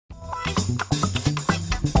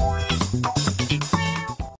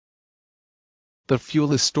The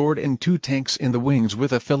fuel is stored in two tanks in the wings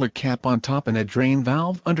with a filler cap on top and a drain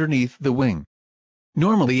valve underneath the wing.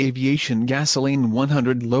 Normally aviation gasoline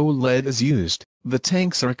 100 low lead is used. The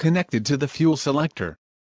tanks are connected to the fuel selector.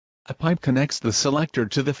 A pipe connects the selector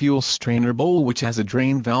to the fuel strainer bowl, which has a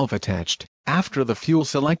drain valve attached. After the fuel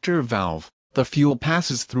selector valve, the fuel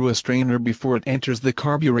passes through a strainer before it enters the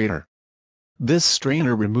carburetor. This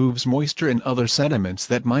strainer removes moisture and other sediments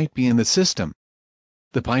that might be in the system.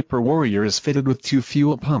 The Piper Warrior is fitted with two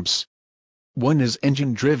fuel pumps. One is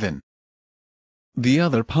engine-driven. The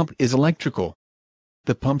other pump is electrical.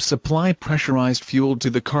 The pumps supply pressurized fuel to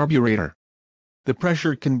the carburetor. The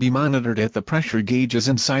pressure can be monitored at the pressure gauges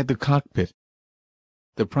inside the cockpit.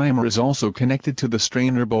 The primer is also connected to the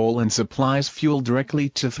strainer bowl and supplies fuel directly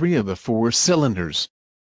to 3 of the 4 cylinders.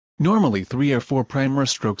 Normally 3 or 4 primer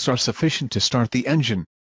strokes are sufficient to start the engine.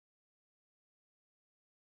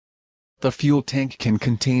 The fuel tank can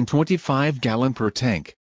contain 25 gallons per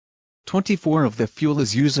tank. 24 of the fuel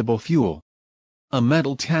is usable fuel. A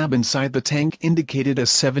metal tab inside the tank indicated a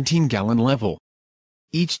 17-gallon level.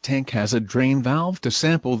 Each tank has a drain valve to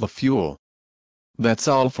sample the fuel. That's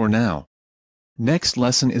all for now. Next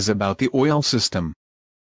lesson is about the oil system.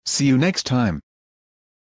 See you next time.